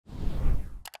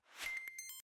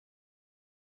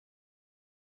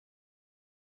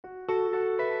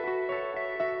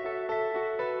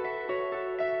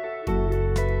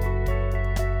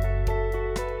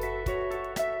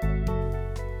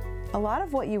lot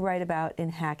of what you write about in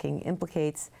Hacking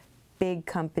implicates big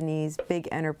companies, big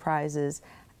enterprises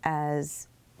as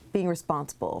being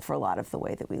responsible for a lot of the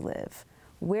way that we live.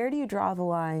 Where do you draw the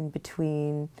line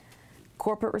between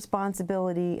corporate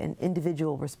responsibility and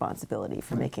individual responsibility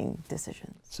for making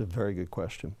decisions? It's a very good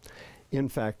question. In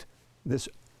fact, this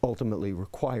ultimately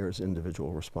requires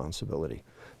individual responsibility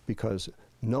because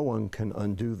no one can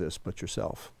undo this but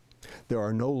yourself. There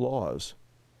are no laws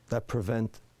that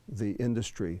prevent the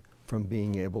industry from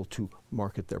being able to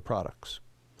market their products.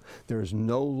 There is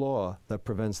no law that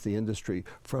prevents the industry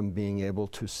from being able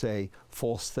to say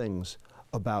false things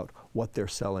about what they're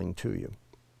selling to you.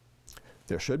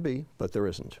 There should be, but there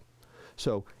isn't.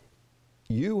 So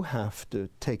you have to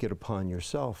take it upon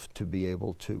yourself to be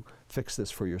able to fix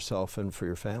this for yourself and for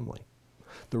your family.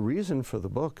 The reason for the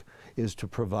book is to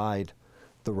provide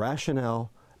the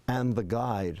rationale and the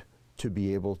guide to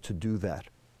be able to do that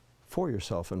for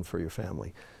yourself and for your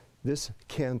family. This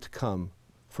can't come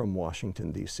from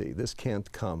Washington, D.C. This can't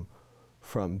come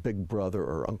from Big Brother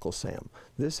or Uncle Sam.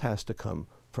 This has to come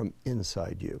from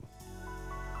inside you.